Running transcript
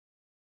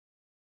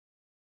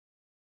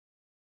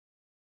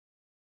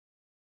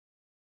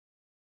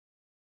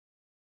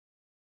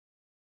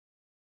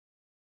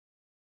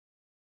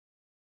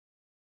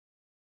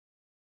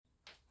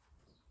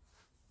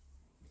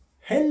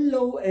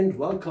Hello and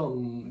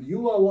welcome.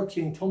 You are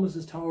watching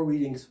Thomas's Tarot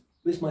Readings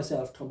with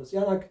myself, Thomas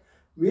Janak.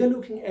 We are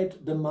looking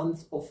at the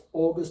month of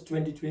August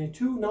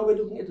 2022. Now we're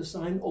looking at the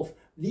sign of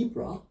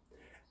Libra,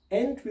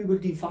 and we will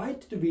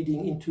divide the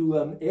reading into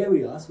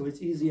areas so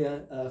it's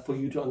easier for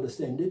you to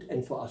understand it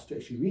and for us to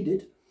actually read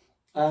it.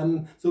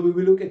 So we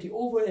will look at the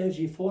overall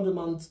energy for the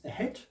months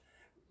ahead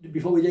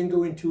before we then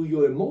go into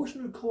your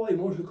emotional core.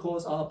 Emotional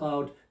cores are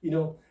about,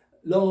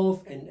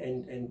 love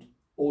and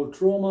old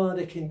trauma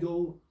that can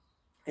go.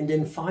 And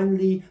then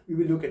finally, we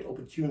will look at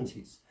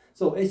opportunities.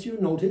 So as you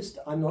noticed,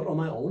 I'm not on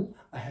my own.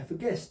 I have a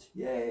guest.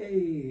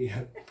 Yay!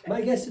 My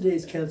guest today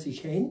is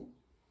Kelsey,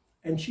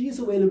 and she is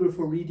available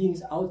for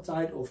readings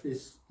outside of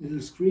this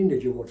little screen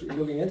that you're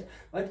looking at,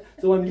 right?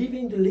 So I'm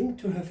leaving the link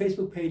to her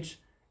Facebook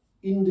page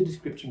in the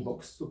description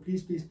box. So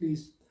please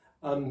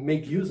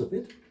make use of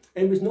it.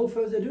 And with no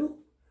further ado,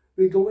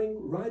 we're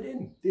going right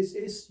in. This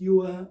is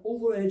your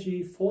overall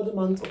energy for the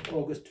month of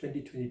August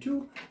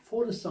 2022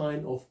 for the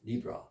sign of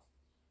Libra.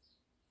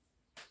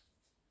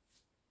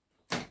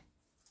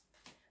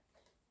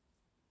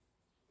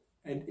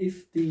 And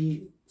if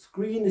the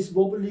screen is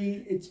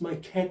wobbly, it's my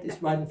cat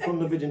is right in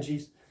front of it and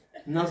she's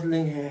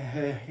nuzzling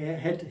her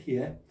head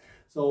here.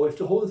 So if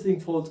the whole thing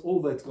falls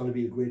over, it's going to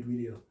be a great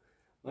video,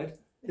 right?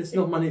 It's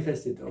not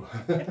manifested though.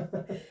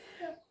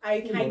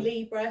 Okay,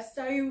 Libra.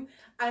 So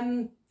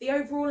the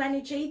overall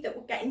energy that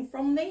we're getting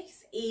from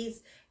this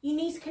is you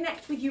need to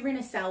connect with your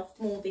inner self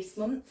more this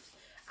month.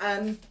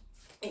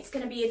 It's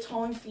going to be a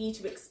time for you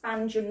to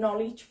expand your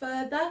knowledge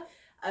further,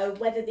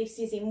 whether this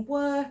is in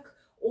work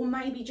or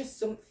maybe just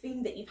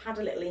something that you've had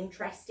a little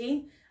interest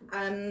in.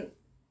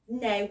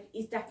 Now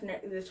is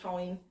definitely the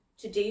time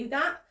to do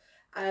that.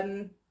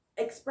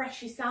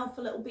 Express yourself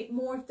a little bit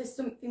more. If there's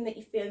something that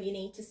you feel you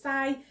need to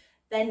say,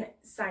 then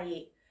say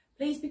it.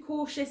 Please be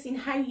cautious in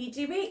how you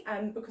do it,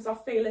 because I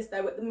feel as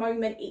though at the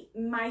moment it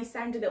may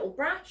sound a little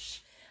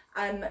brash.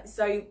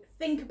 So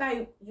think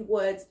about your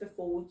words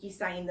before you're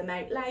saying them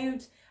out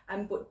loud,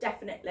 but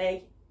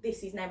definitely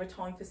this is now a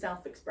time for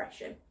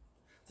self-expression.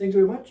 Thank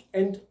you very much.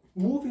 And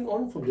moving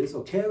on from this,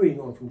 or carrying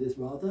on from this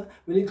rather,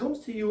 when it comes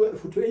to you,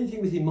 to anything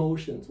with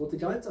emotions, what the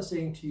guides are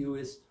saying to you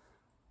is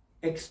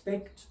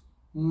expect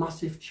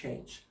massive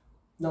change.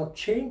 Now,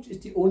 change is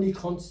the only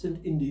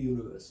constant in the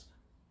universe.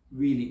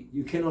 Really,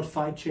 you cannot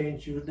fight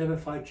change. You should never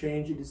fight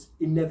change. It is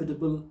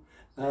inevitable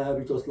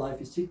because life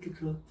is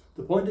cyclical.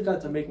 The point the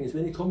guides are making is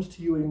when it comes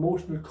to your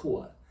emotional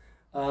core,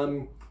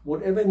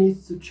 whatever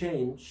needs to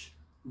change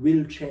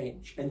will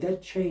change, and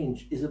that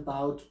change is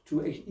about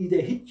to either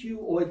hit you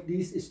or at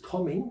least is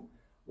coming,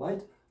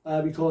 right?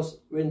 Because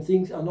when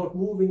things are not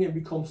moving and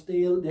become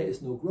stale, there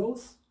is no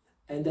growth,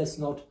 and that's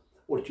not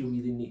what you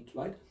really need,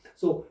 right?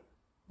 So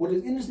what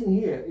is interesting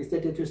here is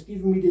that they're just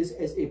giving me this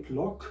as a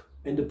block.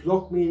 And the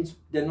block means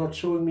they're not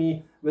showing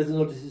me whether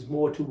or not this is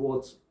more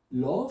towards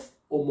love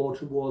or more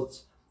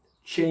towards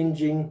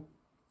changing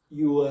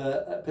your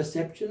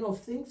perception of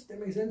things.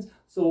 That makes sense?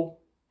 So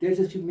they're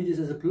just giving me this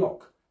as a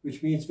block,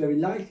 which means very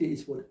likely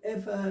it's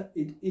whatever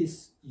it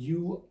is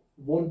you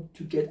want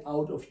to get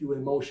out of your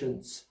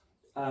emotions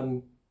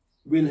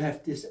will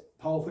have this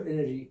powerful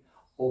energy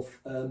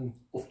of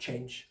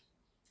change.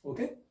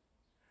 Okay?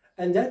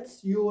 And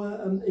that's your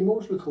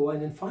emotional core.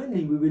 And then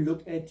finally, we will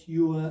look at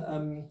your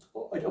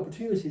at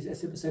opportunities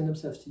as they present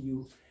themselves to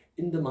you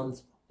in the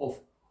month of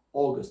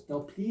August. Now,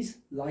 please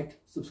like,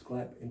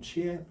 subscribe, and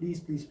share.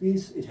 Please.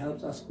 It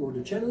helps us grow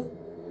the channel.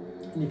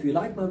 And if you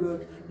like my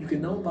work, you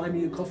can now buy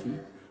me a coffee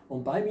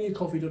on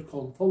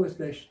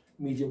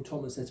buymeacoffee.com/Medium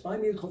Thomas. That's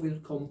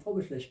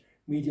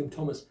buymeacoffee.com/Medium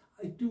Thomas.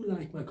 I do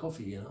like my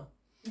coffee, you know.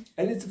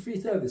 And it's a free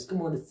service.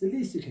 Come on, it's the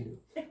least you can do.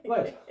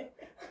 Right,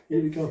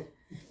 here we go.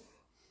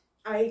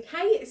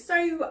 Okay,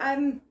 so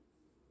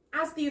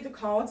as the other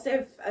cards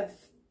have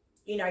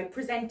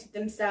presented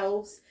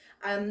themselves,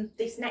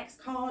 this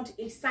next card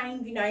is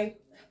saying,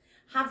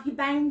 have your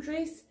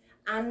boundaries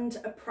and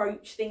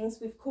approach things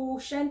with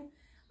caution.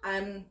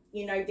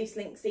 This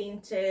links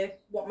into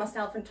what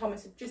myself and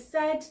Thomas have just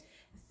said.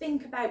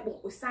 Think about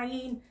what we're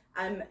saying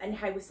and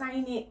how we're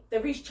saying it.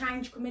 There is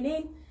change coming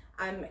in.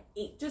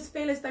 It does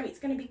feel as though it's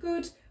going to be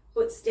good,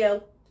 but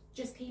still,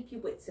 just keep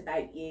your wits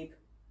about you.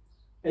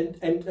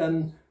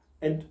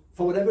 And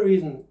for whatever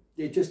reason,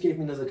 they just gave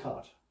me another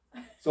card.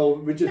 So,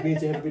 which just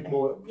means they have a bit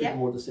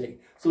more to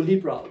say. So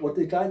Libra, what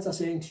the guides are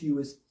saying to you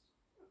is,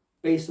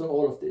 based on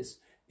all of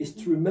this, is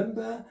to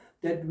remember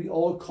that we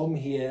all come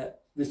here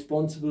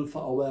responsible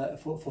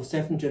for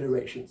 7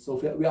 generations. So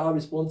we are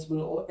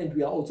responsible, and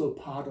we are also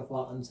part of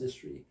our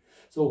ancestry.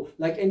 So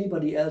like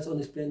anybody else on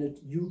this planet,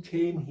 you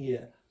came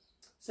here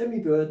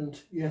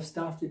semi-burdened. You have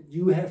stuff that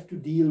you have to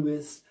deal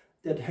with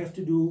that have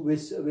to do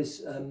with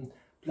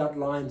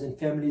bloodlines and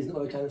families and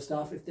all that kind of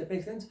stuff, if that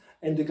makes sense.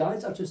 And the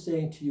guides are just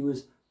saying to you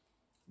is,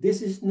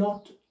 this is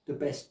not the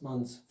best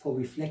month for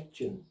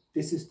reflection.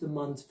 This is the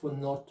month for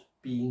not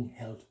being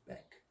held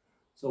back.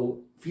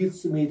 So it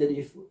feels to me that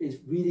if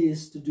it really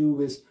is to do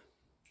with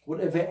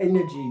whatever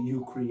energy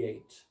you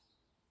create,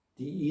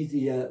 the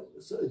easier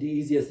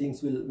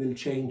things will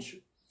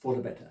change for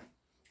the better.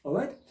 All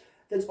right?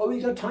 that's all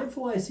we got time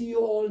for. I see you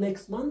all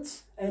next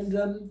month. And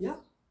yeah,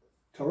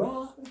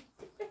 ta-ra.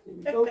 Here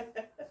we go.